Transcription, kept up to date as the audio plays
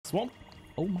Swamp.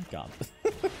 Oh my god.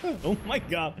 Oh my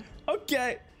god.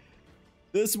 Okay.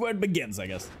 This is where it begins, I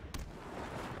guess.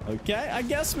 Okay, I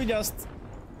guess we just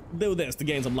do this to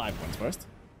gain some life points first.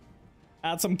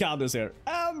 Add some counters here.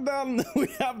 And then we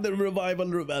have the Revival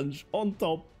Revenge on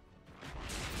top.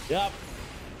 Yep.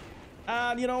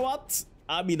 And you know what?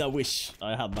 I mean, I wish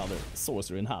I had another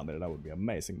sorcerer in hand there. That would be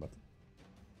amazing, but...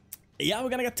 yeah, we're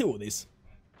gonna get 2 of these.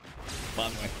 By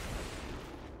the way.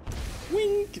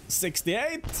 Wink.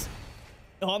 68.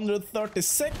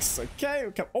 136. Okay,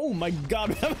 okay. Oh my god,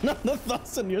 we have another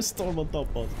 1000-year storm on top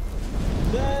of us.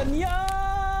 Then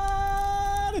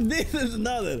yeah, this is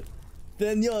another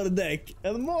 10-year deck.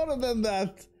 And more than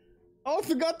that, I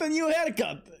also got a new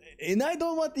haircut. And I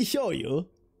don't want to show you.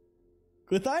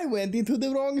 Because I went into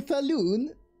the wrong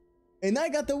saloon. And I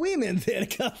got a women's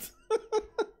haircut.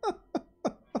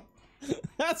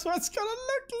 That's what it's gonna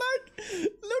look like.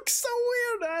 Looks so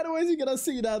weird. Anyways, you're gonna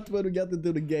see that when we get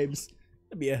into the games.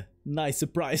 It'll be a nice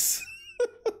surprise.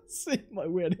 See my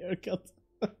weird haircut.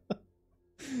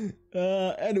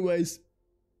 Anyways.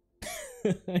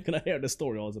 I'm gonna hear the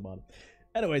story also about it.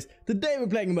 Anyways, today we're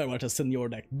playing very much a senior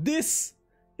deck. This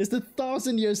is the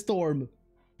 1000-year storm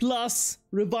plus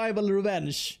Revival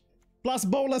Revenge plus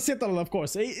Bolas Citadel, of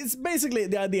course. It's basically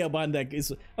the idea behind the deck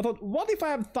is I thought, what if I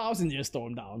have 1000-year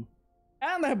storm down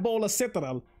and I have Bolas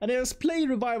Citadel and I just play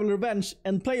Revival Revenge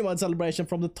and Planewide Celebration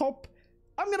from the top?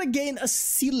 I'm gonna gain a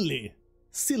silly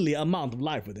amount of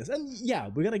life with this. And yeah,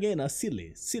 we're gonna gain a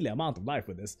silly amount of life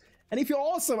with this. And if you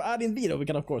also add in Vito, we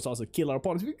can of course also kill our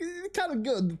opponents. It's kind of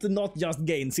good to not just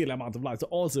gain silly amount of life, to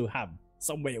also have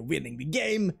some way of winning the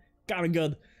game. Kind of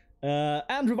good.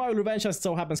 And Revival Revenge, as it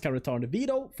so happens, can return the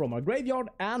Vito from our graveyard,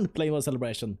 and Planewide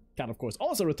Celebration can of course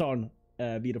also return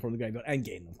Vito from the graveyard and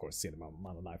gain, of course, silly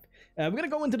amount of life. We're gonna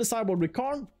go into the sideboard with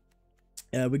Karn.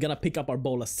 We're gonna pick up our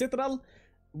Bolas Citadel.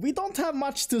 We don't have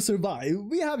much to survive.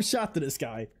 We have Shatter the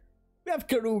Sky. We have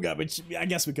Keruga, which I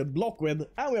guess we could block with.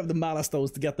 And we have the Mana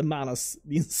Stones to get the manas,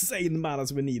 the insane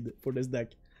manas we need for this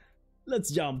deck.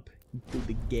 Let's jump into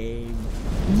the game.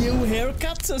 New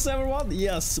haircut, says everyone?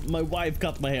 Yes, my wife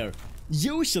cut my hair.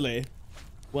 Usually,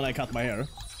 when I cut my hair,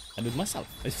 I do it myself.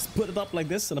 I just put it up like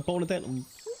this in a ponytail.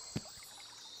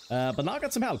 But now I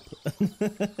got some help.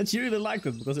 And she really liked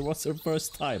it because it was her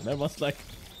first time. Everyone's like...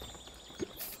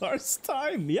 first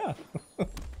time, yeah.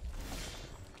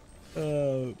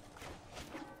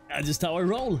 Just how I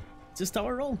roll. Just how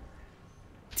I roll.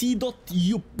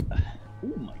 T.yup.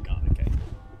 Oh my god, okay.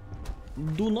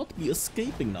 Do not be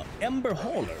escaping now. Ember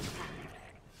Hauler.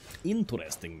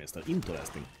 Interesting, mister.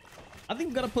 Interesting. I think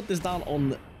I'm gonna put this down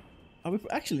on... we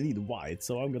actually need white,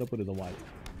 so I'm gonna put it on white.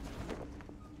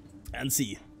 And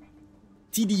see.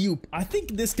 T.yup. I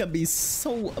think this can be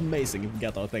so amazing if we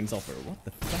get our things off her. What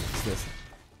the fuck is this?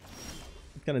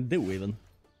 What can I do even?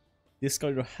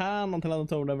 Discard your hand until end of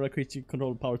turn whenever a creature you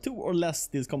control power 2 or less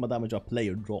deals combat damage, a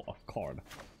player draw a card.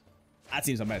 That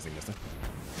seems amazing, mister.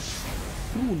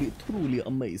 Truly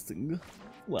amazing.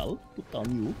 Well, put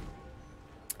down you.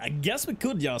 I guess we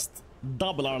could just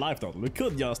double our life total. We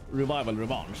could just Revival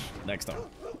Revenge next turn.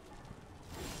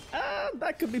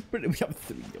 That could be pretty... we have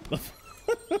 3 of them.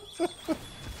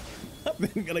 I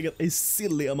think we're gonna get a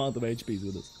silly amount of HPs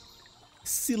with this.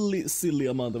 Silly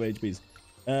amount of HPs.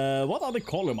 What other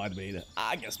color might be?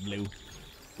 I guess blue.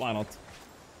 Why not?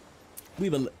 We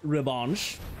will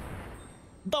Revenge.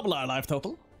 Double our life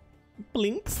total.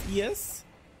 Blinks, yes.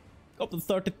 Go up to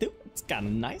 32. It's kind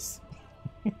of nice.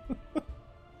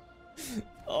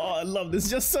 Oh, I love this.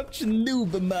 Just such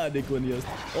noob magic when you just...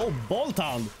 oh, Bolt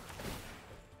Hound.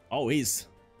 Oh, he's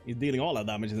dealing all that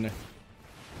damage, isn't he?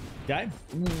 Okay.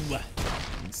 Ooh.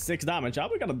 6 damage.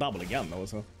 We're gonna double again though,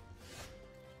 so...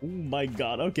 oh my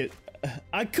god, okay.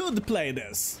 I could play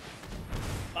this.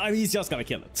 He's just gonna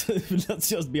kill it. Let's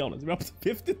just be honest. We're up to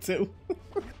 52.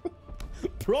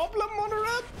 Problem on the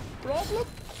red? Problem?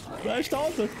 Crashed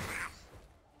altar.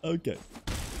 Okay.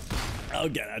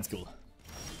 Okay, that's cool.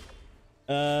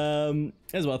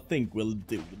 Here's what I think we'll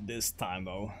do this time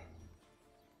though.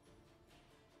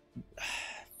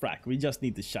 Frack, we just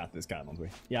need to shatter this guy, don't we?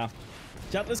 Yeah.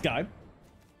 Shatter this guy.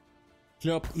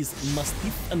 Clear up his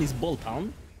Mastiff and his Bolt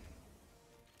Hound.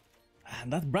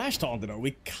 And that Brash Taunter though,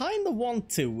 we kind of want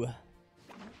to...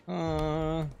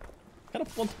 kind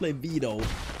of want to play Vito.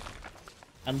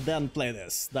 And then play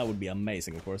this. That would be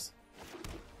amazing, of course.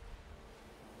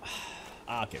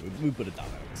 Okay, we put it down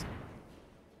anyways.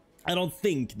 I don't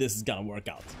think this is gonna work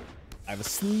out. I have a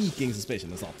sneaking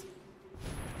suspicion it's not.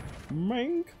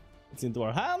 Ming. It's into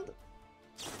our hand.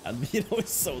 And Vito is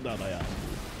so down, yeah.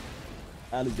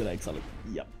 And it's gonna exile it.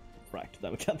 Yep. Frack.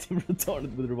 Then we can't even return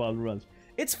it with Revival Revenge.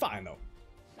 It's fine though.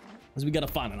 So we gotta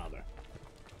find another.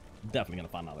 Definitely gonna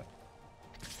find another.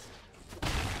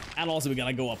 And also we're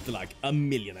gonna go up to like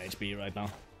 1,000,000 HP right now.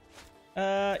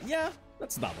 Yeah,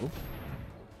 that's double.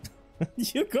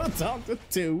 You got down to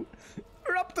 2.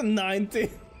 We're up to 90.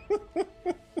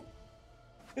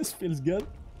 This feels good.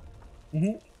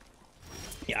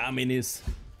 Yeah, I mean, let's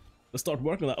start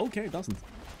working on that. Okay, it doesn't.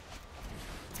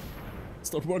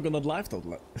 Start working on that life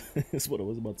total. Is what I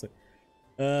was about to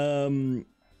say.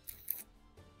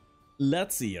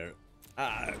 Let's see here.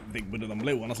 I think we do them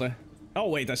blue, honestly. Oh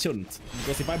wait, I shouldn't,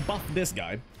 because if I buff this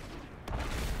guy,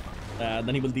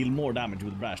 then he will deal more damage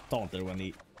with Rash Taunter when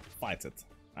he fights it.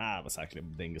 Ah, it was actually a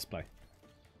dingus play.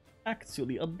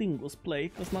 Actually a dingus play,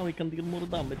 because now he can deal more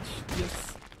damage.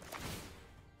 Yes.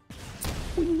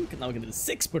 Now we can do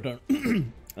 6 per turn.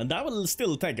 And that will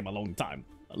still take him a long time.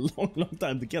 A long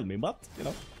time to kill me, but, you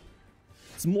know,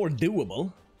 it's more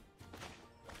doable.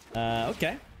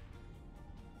 Okay.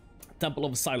 Temple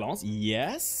of Silence,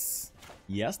 yes.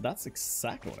 Yes, that's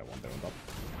exactly what I want there on top.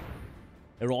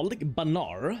 Heraldic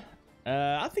Banner.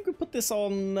 I think we put this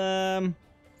on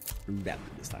red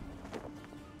this time.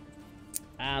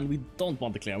 And we don't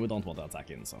want to clear, we don't want to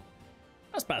attack in, so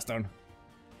that's pass turn.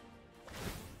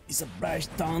 He's a Rash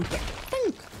Taunter.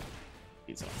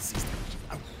 It's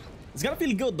gonna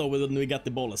feel good though when we get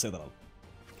the Bolas Citadel.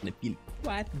 And it feels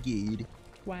quite good.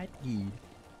 Quite good.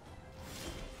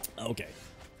 Okay.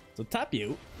 So tap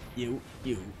you. You.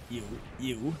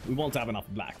 We won't have enough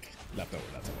black left over,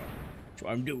 that's okay. So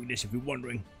I'm doing this if you're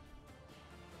wondering.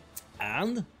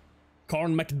 And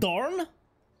Karn McDarn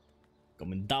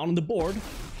coming down on the board.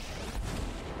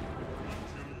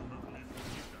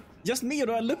 Just me, or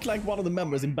do I look like one of the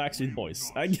members in Backstreet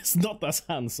Boys? I guess not as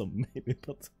handsome, maybe,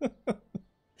 but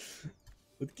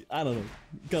I don't know.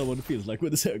 Kind of what it feels like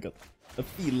with this haircut. I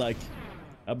feel like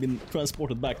I've been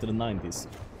transported back to the 90s.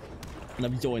 And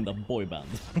I've joined a boy band.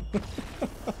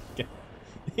 Okay.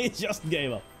 He just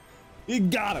gave up. You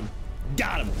got him!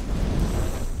 Got him!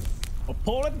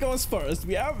 Opponent goes first.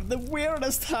 We have the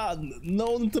weirdest hand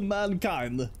known to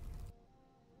mankind.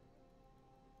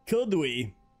 Could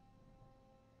we?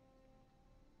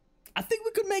 I think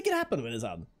we could make it happen with his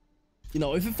hand. You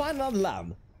know, if we find another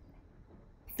land,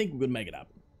 I think we could make it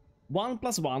happen. 1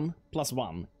 + 1 +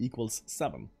 1 =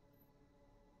 7.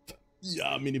 Yeah,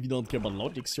 I mean, if you don't care about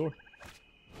logic, sure.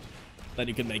 Then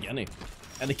you can make any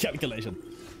calculation.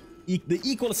 The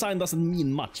equal sign doesn't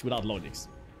mean much without logics.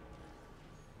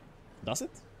 Does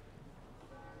it?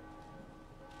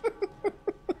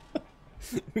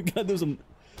 We gotta do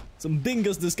some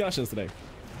dingus discussions today.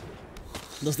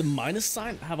 Does the minus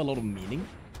sign have a lot of meaning?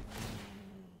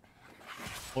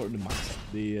 Or the minus sign?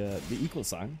 The equal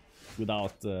sign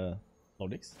without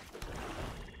logics?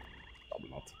 Probably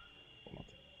not.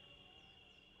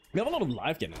 We have a lot of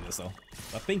life gain in this though.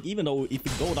 I think even though if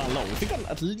we go down low, if we can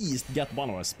at least get one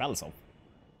of our spells off,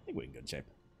 I think we're in good shape.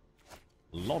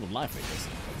 A lot of life makers.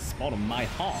 Spot on my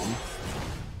harm.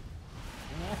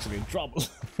 We're actually in trouble.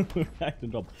 We're actually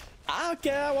in trouble.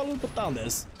 Okay, well, we'll put down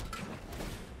this.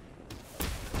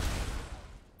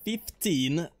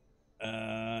 15.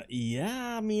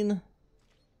 Yeah, I mean,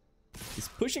 he's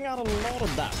pushing out a lot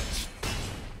of damage.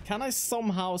 Can I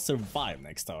somehow survive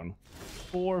next turn?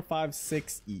 4, 5,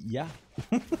 6, yeah.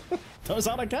 Turns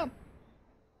out I can.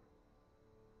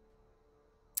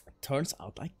 Turns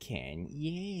out I can,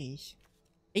 yes.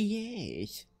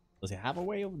 Yes. Does he have a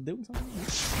way of doing something?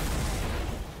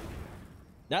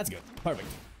 That's good, perfect.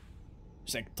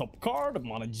 Check top card,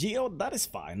 Mana Geode, that is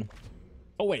fine.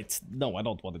 Oh wait, no, I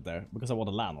don't want it there, because I want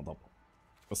a land on top.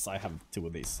 Because I have 2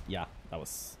 of these. Yeah, that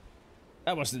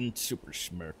wasn't super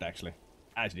smart actually.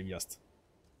 I should have just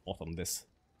bottomed this.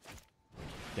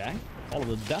 Okay, all of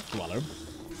the Death Dweller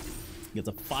gets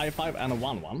a 5/5 and a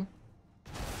 1/1.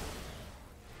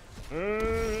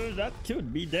 That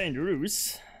could be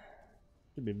dangerous.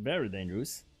 Could be very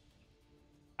dangerous.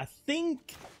 I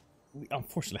think we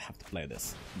unfortunately have to play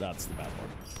this. That's the bad part.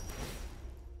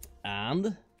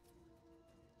 And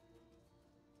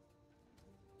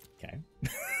okay.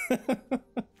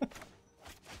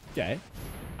 Okay.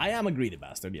 I am a greedy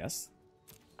bastard, yes.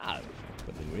 I'll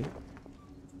put it in green.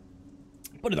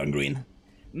 Put it on green.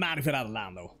 Man, if it had a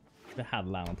land though. If it had a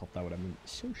land on top, that would have been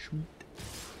so sweet.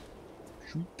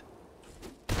 Sweet.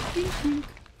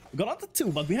 We got up to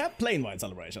 2, but we have Planewide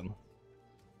Celebration.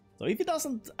 So if it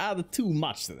doesn't add too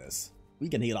much to this, we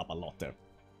can heal up a lot there.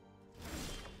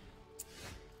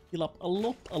 Heal up a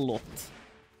lot.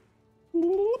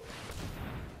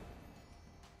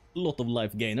 A lot of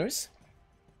life gainers.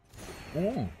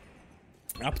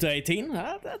 Up to 18,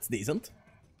 that's decent.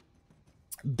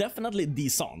 Definitely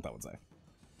decent, I would say.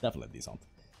 Definitely decent.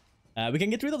 We can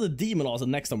get rid of the demon also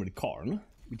next time with Karn,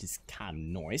 which is kind of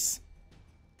nice.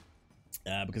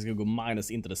 Because we can go minus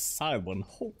into the sideboard and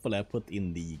hopefully I put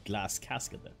in the Glass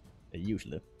Casket there. I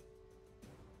usually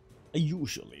do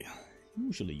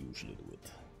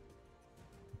it.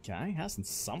 Okay, has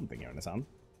something here in his hand.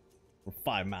 For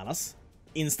 5 manas.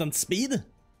 Instant speed.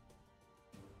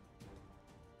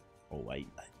 Oh wait.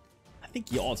 I think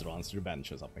he also runs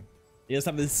Revenge or something. He just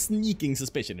have this sneaking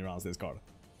suspicion he runs this card.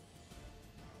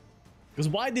 Because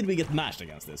why did we get mashed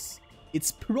against this?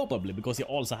 It's probably because he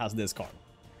also has this card.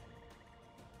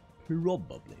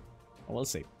 Probably. Well, we'll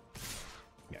see.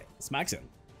 Okay, smacks in.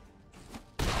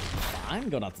 Fine,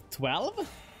 got up to 12.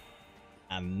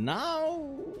 And now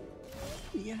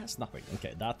he has nothing.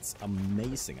 Okay, that's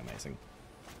amazing.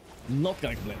 Not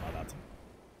gonna complain about that.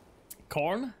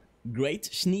 Karn, Great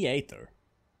Schneater.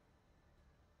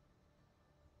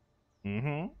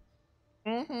 Can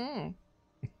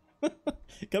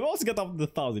we also get up to the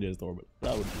 1,000 years Tormod?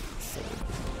 That would be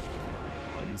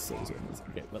so amazing.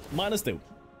 Okay, but -2.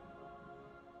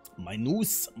 My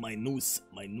noose.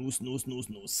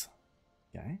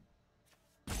 Okay.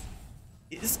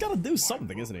 It's gotta do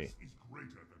something, isn't it?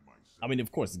 I mean,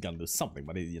 of course it's gonna do something,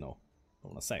 but you know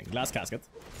what I'm saying. Glass Casket.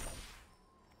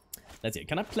 Let's see,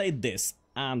 can I play this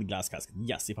and Glass Casket?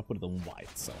 Yes, if I put it on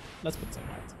white, so let's put it on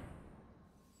white.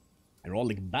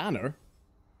 Heraldic Banner.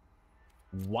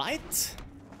 White.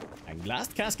 And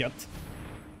Glass Casket.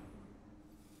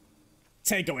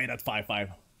 Take away that 5/5.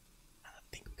 And I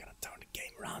think we're gonna turn the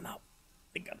game around now.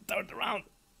 We're gonna turn it around.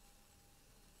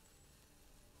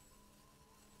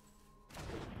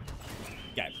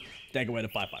 Okay, take away the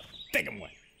 5/5. Take them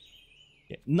away.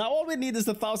 Okay. Now all we need is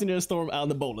the 1,000-year storm and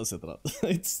the Bolas Citadel.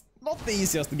 It's not the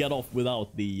easiest to get off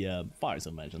without the fire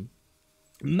dimension.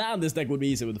 Man, this deck would be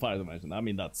easy with the fire dimension. I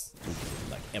mean, that's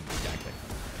like every deck.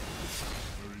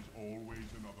 There is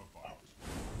always another fire.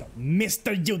 No,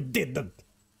 Mister, you didn't.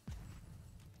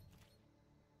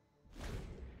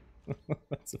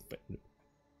 That's a failure.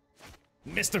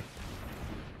 Mister,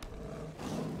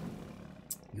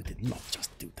 you did not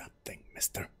just do that thing,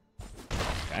 Mister.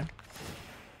 Okay.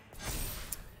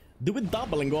 Do we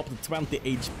double and go up to 20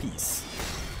 HPs?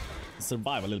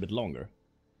 Survive a little bit longer.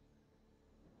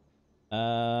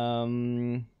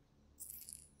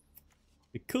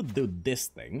 We could do this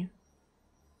thing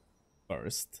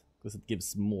first, because it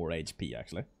gives more HP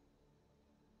actually.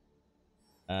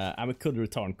 And we could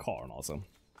return Karn also.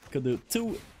 Could do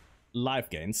 2 life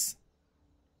gains,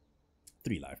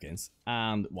 3 life gains,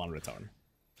 and 1 return.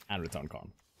 And return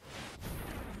Karn.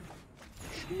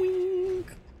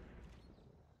 Schwink.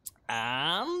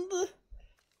 And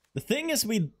the thing is,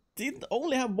 we did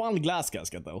only have 1 Glass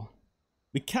Casket though.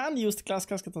 We can use the Glass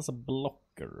Casket as a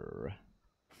blocker.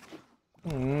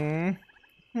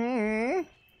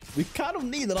 We kind of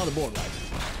need another board wipe.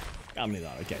 Kind of need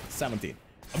that. Okay, 17.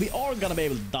 We are gonna be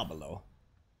able to double though.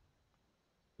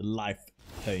 The life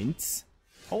points.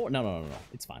 Oh, no.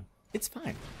 It's fine. It's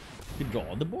fine. We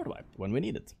draw the board wipe when we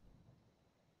need it.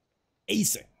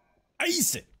 Easy.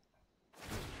 Easy.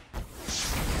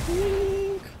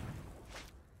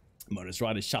 Murder's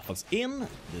Rider shuffles in.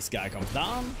 This guy comes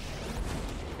down.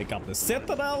 Pick up the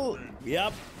Citadel.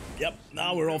 Yep.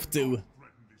 Now we're off to...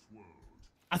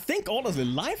 I think honestly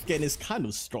life gain is kind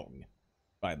of strong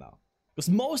right now. Because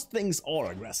most things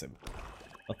are aggressive.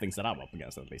 Or things that I'm up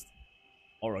against at least.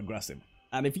 Are aggressive.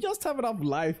 And if you just have enough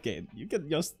life gain, you can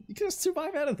just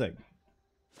survive anything.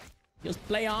 Just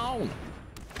play on.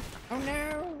 Oh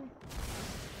no.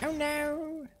 Oh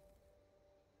no.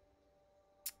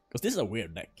 Because this is a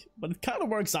weird deck. But it kind of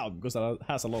works out because it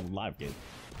has a lot of life gain.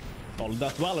 All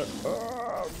that Dweller.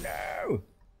 Oh no.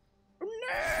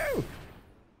 Oh no.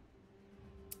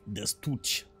 This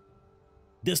touch.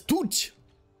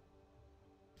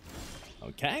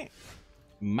 Okay.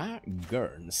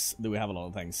 Gurns. Do we have a lot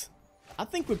of things? I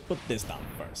think we put this down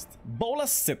first.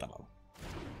 Bolas Citadel.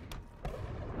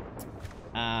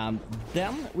 And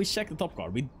then we check the top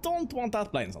card. We don't want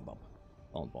that planes on top.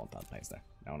 Don't want that planes there.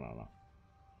 No.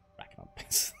 Rack on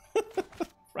planes.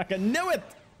 Rack, I knew it!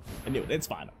 I knew it. It's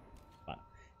fine. Fine.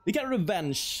 We can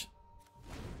revenge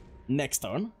next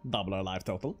turn. Double our life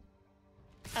total.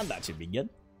 And that should be good.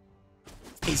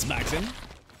 He smacks in.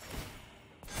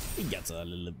 He gets a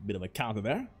little bit of a counter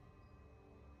there.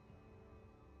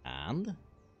 And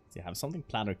does he have something?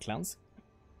 Planar Cleanse?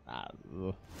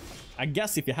 I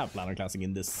guess if you have Planar Cleansing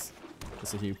in this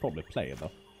position, you probably play it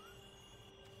though.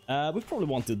 We probably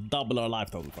want to double our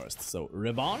life total first. So,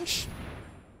 Revanche.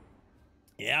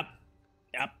 Yep.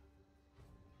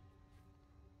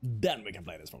 Then we can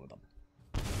play this from the top.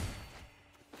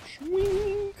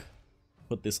 Schwink.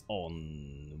 Put this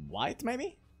on white,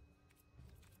 maybe?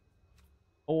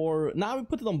 Or now we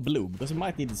put it on blue because we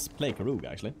might need to play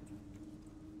Keruga actually.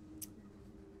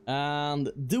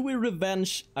 And do we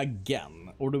revenge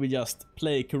again? Or do we just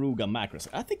play Keruga Macrosage?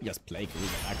 I think we just play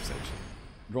Keruga Macrosage.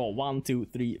 Draw 1, 2,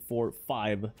 3, 4,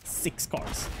 5, 6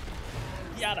 cards.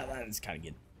 Yeah, that is kind of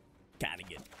good. Kind of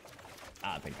good.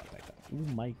 I think I'll take that.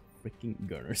 Oh my freaking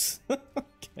gunners.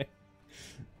 Okay.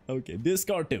 Okay,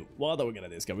 discard 2. What are we gonna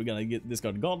discard? We're gonna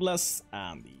discard Godless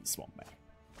and the Swamp Bear.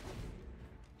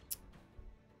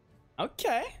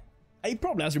 Okay. He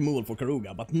probably has removal for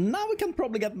Keruga, but now we can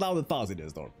probably get down the 1,000 in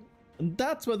store. And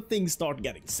that's when things start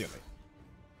getting silly.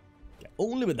 Okay,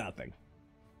 only with that thing.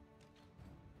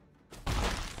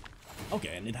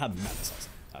 Okay, and it had menace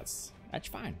also. That's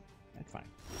fine. That's fine.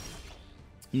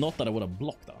 Not that I would have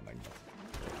blocked that thing,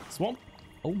 but... Swamp?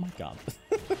 Oh my god.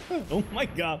 Oh my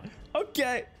god.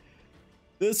 Okay.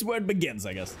 This is where it begins,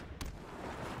 I guess.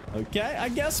 Okay, I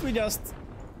guess we just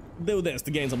do this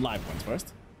to gain some life points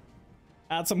first.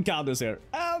 Add some counters here.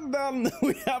 And then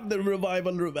we have the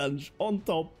Revival Revenge on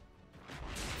top.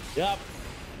 Yep.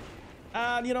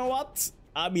 And you know what?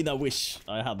 I mean, I wish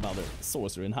I had another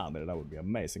sorcerer in hand there. That would be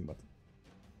amazing, but...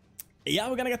 Yeah,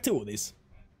 we're gonna get 2 of these.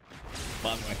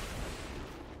 By the way.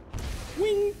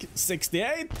 Wink.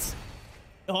 68.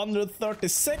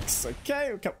 136.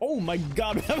 Okay. Oh my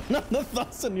god, we have another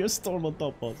 1,000-year storm on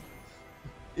top of us.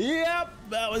 Yep,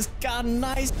 that was kinda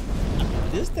nice.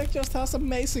 This deck just has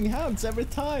amazing hands every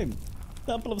time.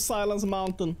 Temple of Silence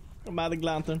Mountain, Chromatic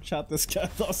Lantern, Shatter the Sky,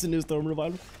 1,000-year storm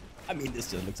revival. I mean,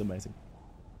 this just looks amazing.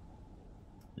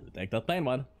 Take that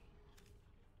Planewide.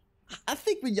 I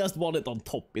think we just want it on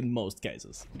top in most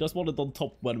cases. We just want it on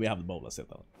top when we have the Bolas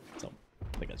Citadel. So,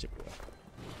 I think I should do that.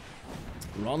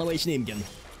 Runaway Shinimkin.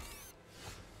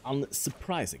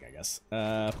 Unsurprising, I guess.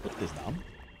 Put this down.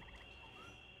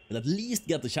 We'll at least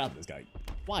get the Shatter the Sky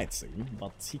quite soon,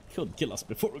 but he could kill us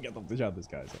before we get up the Shatter the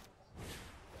Sky. So.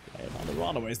 Okay, another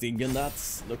Runaway Shinimkin.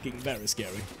 That's looking very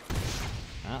scary.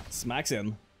 Ah, smacks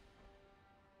in.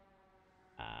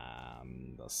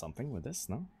 Does something with this,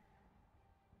 no?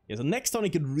 Yeah, so next turn it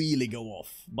could really go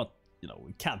off, but, you know,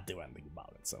 we can't do anything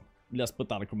about it, so we'll just put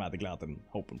down a Chromatic Lantern,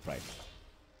 hope and pray.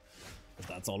 But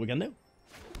that's all we can do.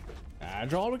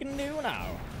 That's all we can do now.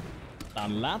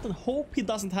 Down Lantern, hope he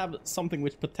doesn't have something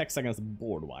which protects against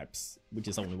board wipes, which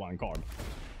is only 1 card.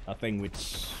 A thing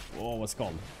which, oh, what's it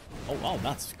called? Oh, wow,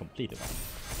 that's completely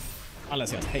fine.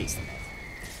 Unless he has haste on that,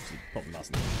 which he probably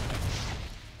doesn't.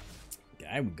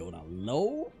 Okay, we go down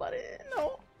low, but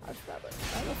no, I have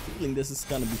a feeling this is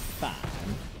gonna be fine.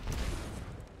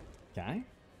 Okay,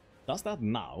 does that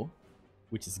now,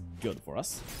 which is good for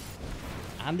us.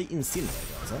 And the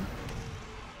Incinerator also.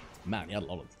 Man, he had a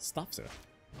lot of stuff here.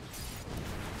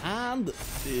 And,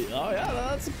 oh yeah,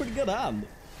 that's a pretty good hand.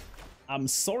 I'm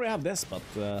sorry I have this, but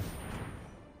no.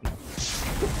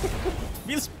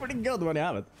 Feels pretty good when you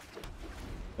have it.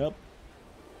 Yep.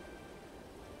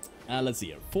 Let's see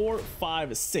here. 4,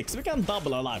 5, 6. We can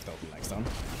double our life total next time.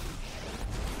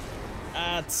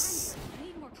 That's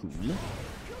cool.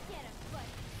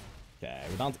 Okay,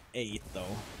 we're down to 8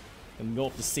 though. Can go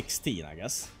up to 16, I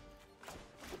guess.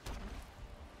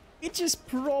 Which is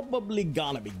probably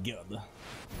gonna be good.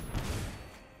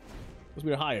 Because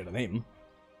we're higher than him.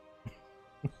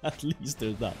 At least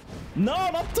there's that. No,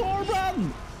 not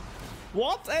Tormod!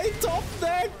 What a top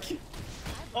deck!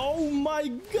 Oh my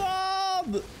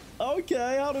god!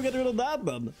 Okay, how do we get rid of that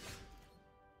then?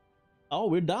 Oh,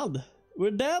 we're dead. We're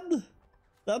dead.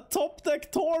 That top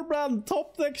deck Tormod,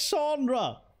 top deck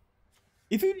Chandra.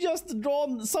 If you just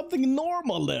drawn something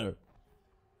normal there.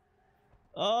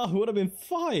 Would have been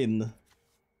fine.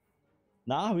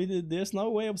 Nah, there's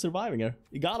no way of surviving here.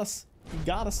 You got us. You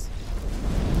got us.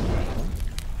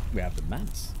 We have the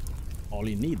manas. All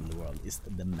you need in the world is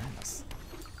the manas.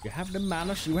 You have the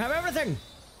manas, you have everything.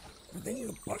 Everything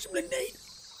you possibly need.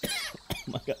 Oh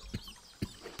my god.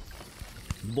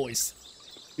 Voice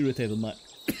irritated my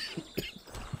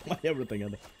my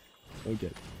everything.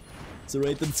 Okay.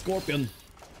 Serrated Scorpion.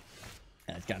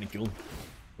 That's kind of cool.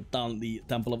 Put down the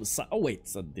Temple of Sun. Oh wait,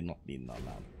 so I did not need another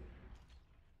land.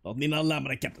 Not need another land,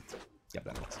 but I kept it. Kept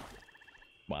that.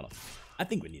 Why not? I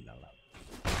think we need another land.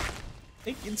 I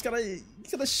think it's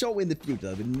gonna show in the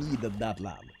future that we needed that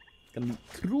land. It's gonna be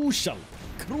crucial,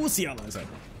 I said.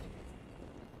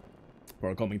 For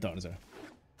our coming turns here.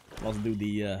 Let's do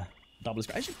the double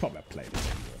scratch. I should probably play this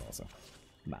one also.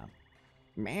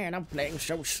 Man, I'm playing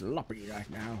so sloppy right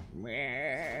now.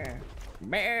 Man.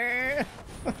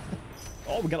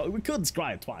 Oh, we could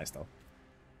scry it twice though.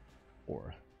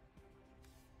 Or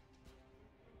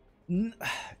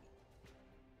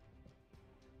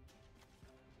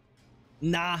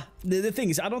nah. The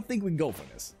thing is, I don't think we go for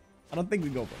this. I don't think we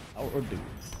go for it. Or do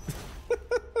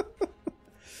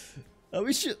we?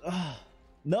 We should...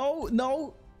 no,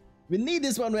 no. We need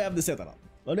this when we have the Citadel.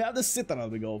 When we have the Citadel,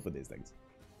 we go for these things.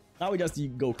 Now we just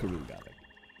go Keruga,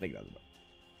 I think that's about.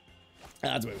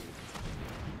 That's what we do.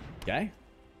 Okay.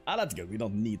 Ah, that's good. We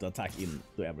don't need to attack in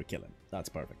to ever kill him. That's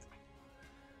perfect.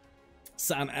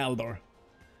 San Elder.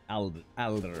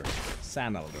 Elder.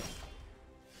 San Elder.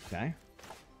 Okay.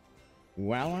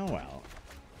 Well, well, well.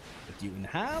 Put you in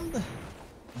hand.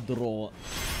 Draw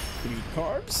 3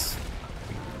 cards.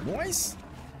 Noise.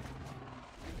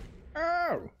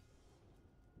 Oh!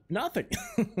 Nothing.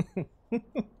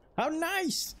 How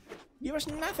nice! Give us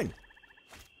nothing.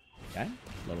 Okay.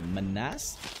 Little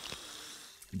Menace.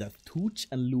 The Tooch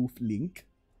and Loof Link.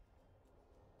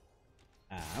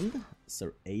 And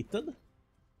Sir Ated.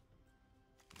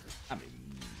 I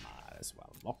mean, might as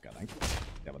well block, I think.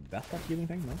 You have a death attack giving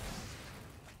thing, no?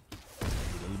 A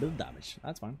little bit of damage,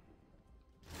 that's fine.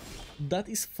 That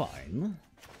is fine.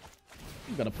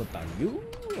 I'm gonna put down you,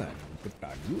 and put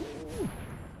down you.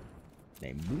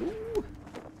 Name blue.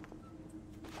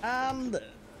 And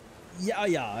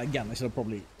yeah, again, I should have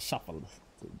probably shuffled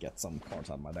to get some cards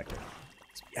out of my deck.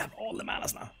 So we have all the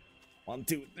manas now. 1,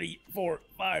 2, 3, 4,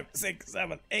 5, 6,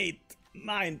 7, 8,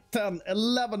 9, 10,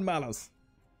 11 manas.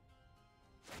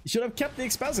 You should have kept the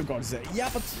expensive cards. Yeah,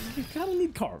 but you kind of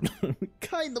need Karn. We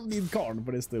kind of need Karn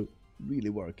for this to really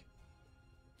work.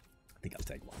 I think I'll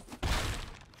take one. I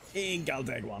think I'll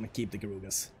take one. Keep the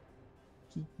Kerugas.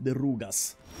 Keep the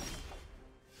Rugas.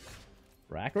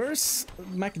 Rackers,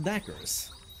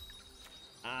 MacDackers.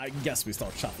 I guess we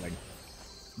start shuffling.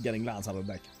 Getting lands out of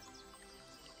the deck.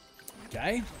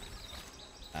 Okay.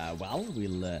 Well,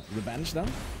 we'll revenge them.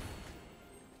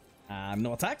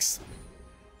 No attacks.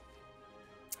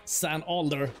 San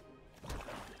Alder.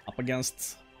 Up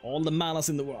against all the manas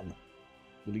in the world.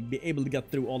 Will he be able to get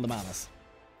through all the manas?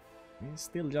 He's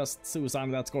still just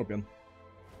suiciding that Scorpion.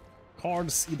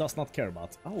 Cards he does not care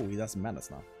about. Oh, he does menace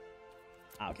now.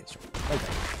 Okay, sure.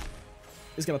 Okay.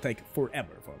 It's gonna take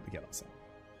forever for him to get us. So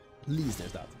at least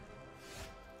there's that.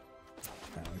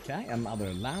 Okay,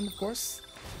 another land, of course.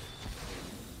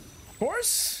 Of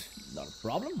course! Not a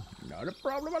problem. Not a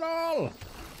problem at all!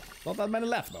 Not that many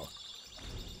left, though.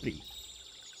 3.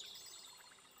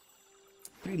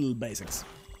 3 little basics.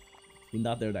 In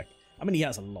that there deck. I mean, he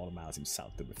has a lot of manas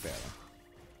himself, to be fair.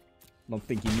 I don't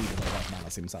think he needed a lot of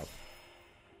manas himself.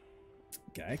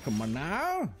 Okay, come on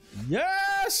now.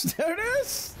 Yes! There it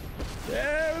is!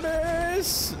 There it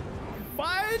is!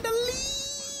 Finally!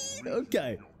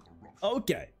 Okay.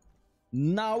 Okay.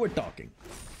 Now we're talking.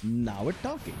 Now we're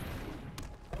talking.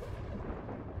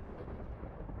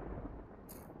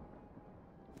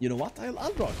 You know what?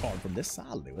 I'll draw a card from this.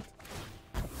 I'll do it.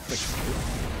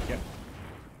 Okay.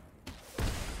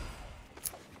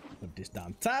 Put this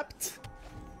down tapped.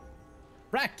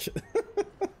 Rack!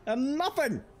 And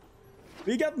nothing!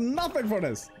 We get nothing for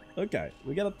this! Okay,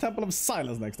 we get a Temple of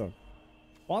Silence next turn.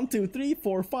 1, 2, 3,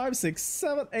 4, 5, 6,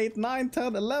 7, 8, 9,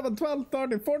 10, 11, 12,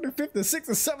 13, 14, 15,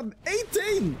 16, 17,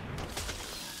 18!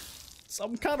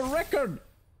 Some kind of record!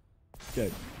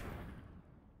 Okay.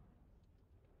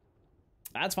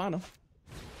 That's fine though.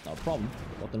 No problem.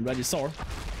 Got them ready, Sor.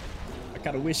 I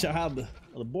kinda wish I had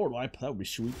the board wipe. That would be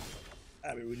sweet.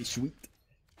 That'd be really sweet.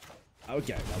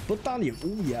 Okay, now put down you.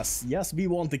 Oh, yes. Yes, we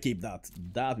want to keep that.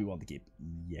 That we want to keep.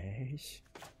 Yes.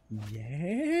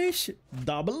 Yes.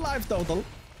 Double life total.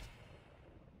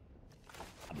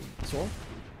 I mean, sure.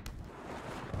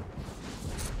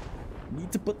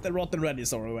 Need to put the Rotten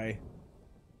Regisaur away.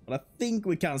 But I think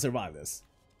we can survive this.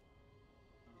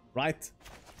 Right?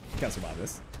 We can survive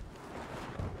this.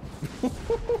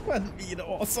 And Vito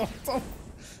also. Stand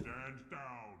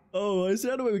down. Oh, is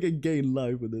there any way we can gain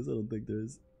life with this? I don't think there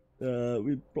is.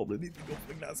 We probably need to go for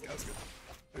the Glass Casket.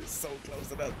 We're so close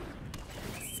to that.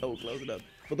 So close to that.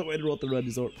 Put away the Rotten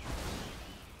Regisaur.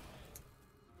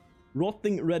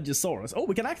 Rotting Regisaurus. Oh,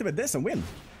 we can activate this and win.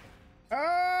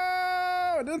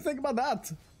 Oh, I didn't think about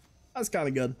that. That's kind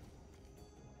of good.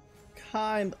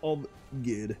 Kind of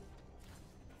good.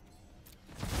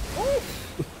 Oh!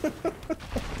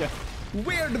 Okay.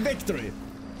 Weird victory.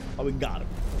 Oh, we got him.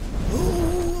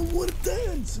 Oh, I want to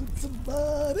dance with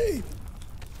somebody.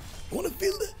 I want to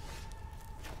feel the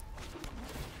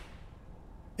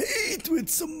heat with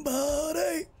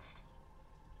somebody.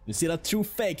 You see that true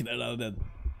fake there that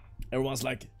everyone's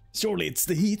like, surely it's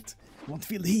the heat. I want to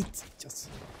feel the heat. Just.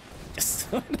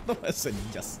 I don't know. I said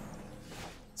just.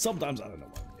 Sometimes I don't know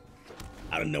what I'm doing.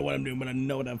 I don't know what I'm doing, but I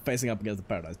know that I'm facing up against the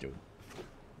Paradise Druid.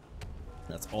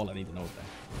 That's all I need to know there.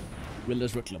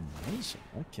 Wilderness Reclamation.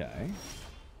 Okay.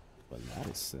 Well, that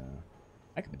is.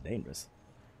 That could be dangerous.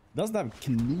 Doesn't have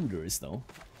Knuders though.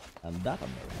 And that I'm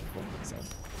very helpful, so.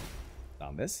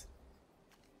 Down this.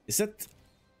 Is it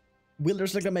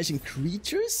Wilderness Reclamation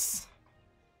creatures?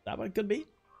 That what it could be?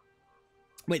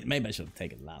 Wait, maybe I should have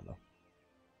taken land though.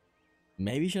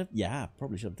 Maybe should have, yeah,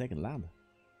 probably should have taken land.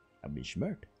 I'd be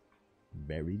smart.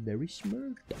 Very, very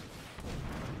smart.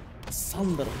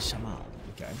 Thunder Shaman,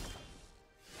 okay.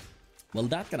 Well,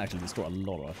 that can actually destroy a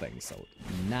lot of things, so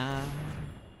nah.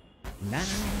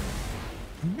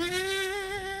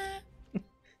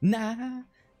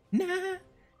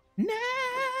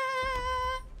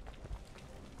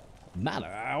 Man,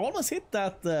 I almost hit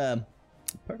that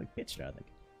perfect pitch there, I think.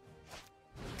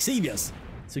 Xevious,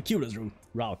 circuitous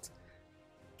route.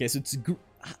 Okay, so it's...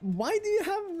 Why do you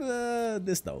have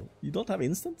this though? You don't have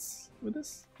instants with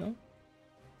this? No?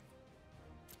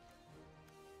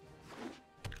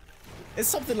 It's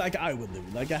something like I would do.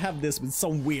 Like I have this with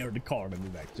some weird card in the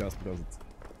deck just because it's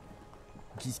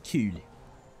just cool.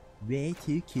 Way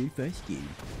too cool for school.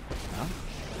 Huh?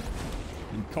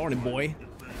 Karn boy.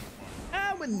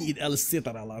 I would need El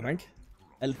Citadel, I think.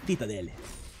 El Citadel.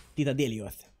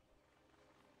 Citadelios.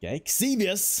 Okay,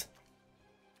 Xevious.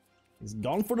 He's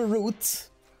gone for the root.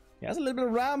 He has a little bit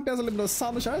of ramp, he has a little bit of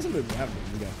sunshine, he has a little bit of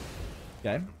everything.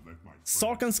 Okay.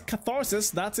 Sarkhan's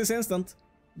Catharsis, that's his instant.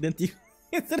 Didn't you?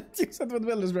 Didn't use it with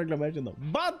Wilderness Reclamation though.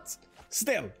 But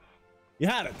still, you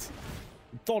had it.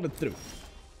 You thought it through.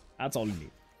 That's all you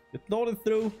need. You thought it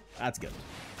through, that's good.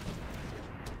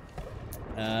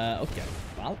 Okay.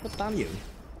 I'll put down you.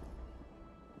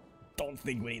 Don't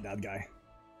think we need that guy.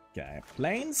 Okay.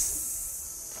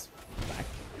 Planes. Back.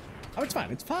 Oh, it's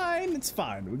fine. It's fine. It's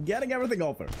fine. We're getting everything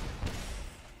over.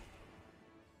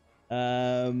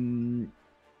 And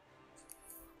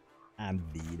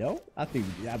Vito. I think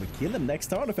we have to kill him next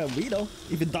turn if we have Vito.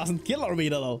 If it doesn't kill our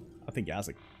Vito though. I think he has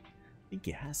a... I think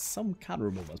he has some counter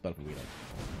removal spell for Vito.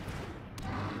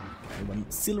 Okay, when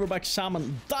Silverback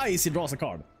Shaman dies, he draws a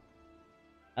card.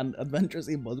 And Adventurous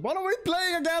Impulse. What are we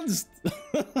playing against?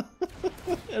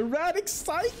 Erratic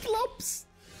Cyclops?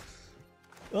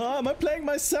 Am I playing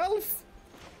myself?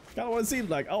 Kind of what it seems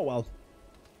like. Oh well.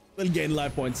 We'll gain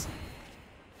life points.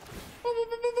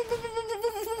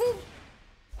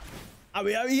 I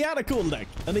mean, he had a cool deck.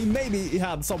 And he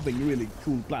had something really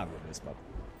cool planned with this,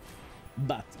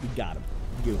 but we got him.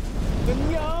 Good.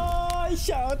 Senor,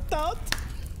 shout out.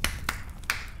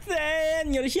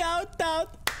 Senor, shout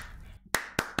out.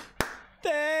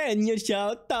 Senor,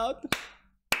 shout out.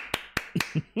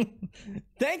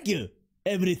 Thank you,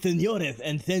 every senores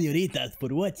and senoritas, for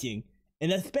watching.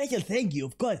 And a special thank you,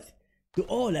 of course, to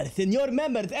all our senor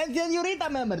members and senorita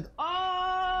members.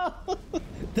 Oh!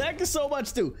 Thank you so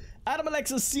much to Adam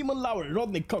Alexis, Simon Lauer,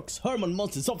 Rodney Cox, Herman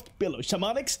Monster, Soft Pillow,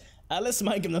 Shamanics, Alice,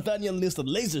 Mike, Nathaniel Listed,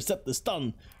 Laser Set the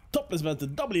Stun, Topless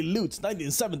Method, W. Lutz,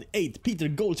 1978, Peter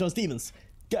Gold, Sean Stevens,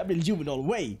 Gabriel Juvenal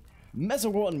Way,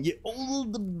 Mesoron, Ye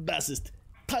Old Bassist,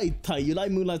 Tai, July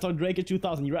Moonlight Star, Draker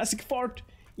 2000, Jurassic Fart,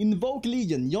 Invoke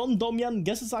Legion, Jon Domyan,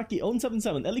 Gesasaki,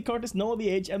 Own77, Ellie Curtis, Noah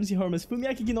VH, MC Hermes,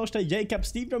 Fumiaki Kinoshita, Jacob,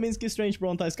 Steve Draminski, Strange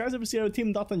Bronte, Skyser Zero,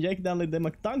 Tim Dutton, Jake Danley, The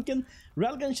McDuncan,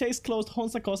 Ralgan Chase Closed,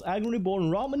 Honsa Cos, Agon Reborn,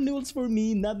 Ramen Noodles for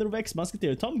Me, Nethervex,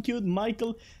 Musketeer, Tom Cute,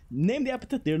 Michael, Name the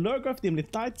Epithet, Dear Lurgraf,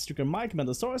 Dimlit Knight, Stricker Mike,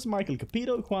 Mendosaurus, Michael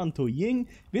Capito, Juan To Ying,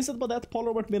 Vincent Baudette, Paul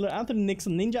Robert Miller, Anthony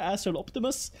Nixon, Ninja Astral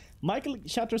Optimus, Michael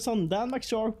Shatterson, Dan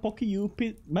McShark, Pocky U,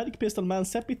 Magic Pistol Man,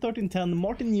 Seppi 1310,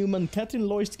 Martin Newman, Catherine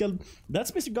Loiskeld,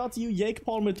 That's Mr. Got You, Jake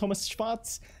Palmer, Thomas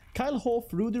Schwartz, Kyle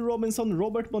Hoff, Rudy Robinson,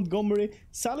 Robert Montgomery,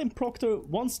 Salim Proctor,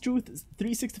 Once Truth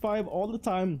 365 all the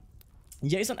time,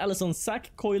 Jason Ellison,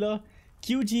 Zach Coyla,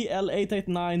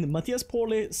 QGL889, Matthias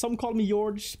Pauli, Some Call Me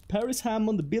George, Paris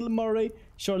Hammond, Bill Murray,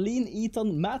 Charlene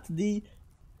Eaton, Matt D,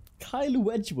 Kyle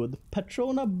Wedgwood,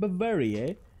 Patrona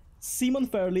Bavaria, Simon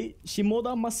Fairley,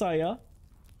 Shimoda Masaya,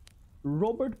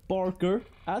 Robert Barker,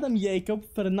 Adam Jacob,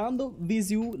 Fernando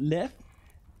Vizu Leth,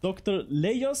 Dr.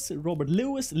 Lejos, Robert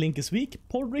Lewis, Linkus Week,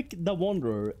 Podrick the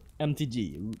Wanderer,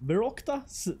 MTG, Verocta,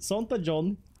 Santa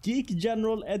John, Geek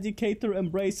General, Educator,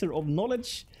 Embracer of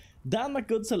Knowledge, Dan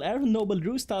McGoodsell, Aaron Noble,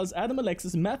 Drew Styles, Adam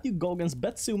Alexis, Matthew Goggins,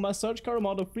 Betsuma, Serge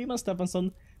Caramado, Freeman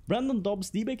Stephenson, Brandon Dobbs,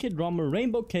 DBK Drummer,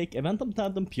 Rainbow Cake, Eventum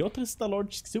Tandem, Piotr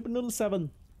Stalorch, Super Noodle 7,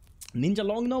 Ninja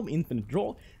Longnome, Infinite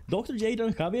Draw, Dr.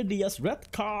 Jaden, Javier Diaz,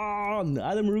 Red Khan,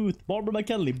 Adam Ruth, Barbara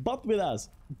McKinley, But With Us,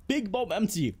 Big Bob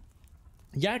MTG,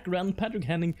 Jack Wren, Patrick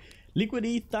Henning, Liquid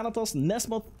E, Thanatos,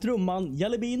 Nesmoth, Trumman,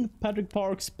 Jellybean, Patrick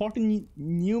Parks, Martin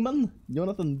Newman,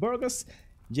 Jonathan Burgess,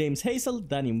 James Hazel,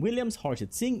 Daniel Williams,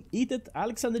 Harshit Singh, Eat It,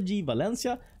 Alexander G,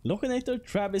 Valencia, Lochinator,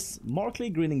 Travis, Markley,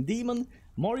 Grinning Demon,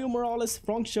 Mario Morales,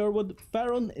 Frank Sherwood,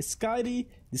 Farron, Skydy,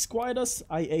 Disquietus,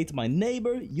 I Ate My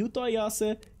Neighbor, Yuto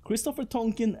Ayase, Christopher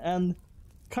Tonkin, and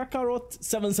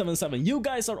Kakarot777. You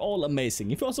guys are all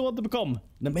amazing. If you also want to become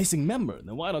an amazing member,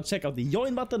 then why not check out the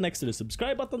join button next to the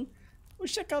subscribe button, or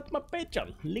check out my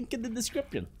Patreon, link in the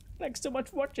description. Thanks so much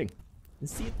for watching, and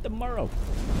see you tomorrow.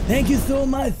 Thank you so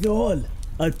much to all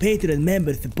our Patreon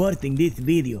members supporting this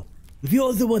video. If you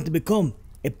also want to become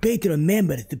a Patreon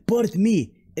member, support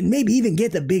me, and maybe even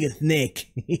get a bigger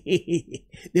snake,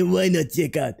 then why not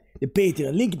check out the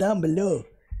Patreon link down below.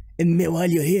 And while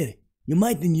you're here, you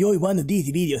might enjoy one of these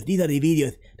videos. These are the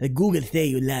videos that Google say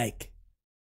you like.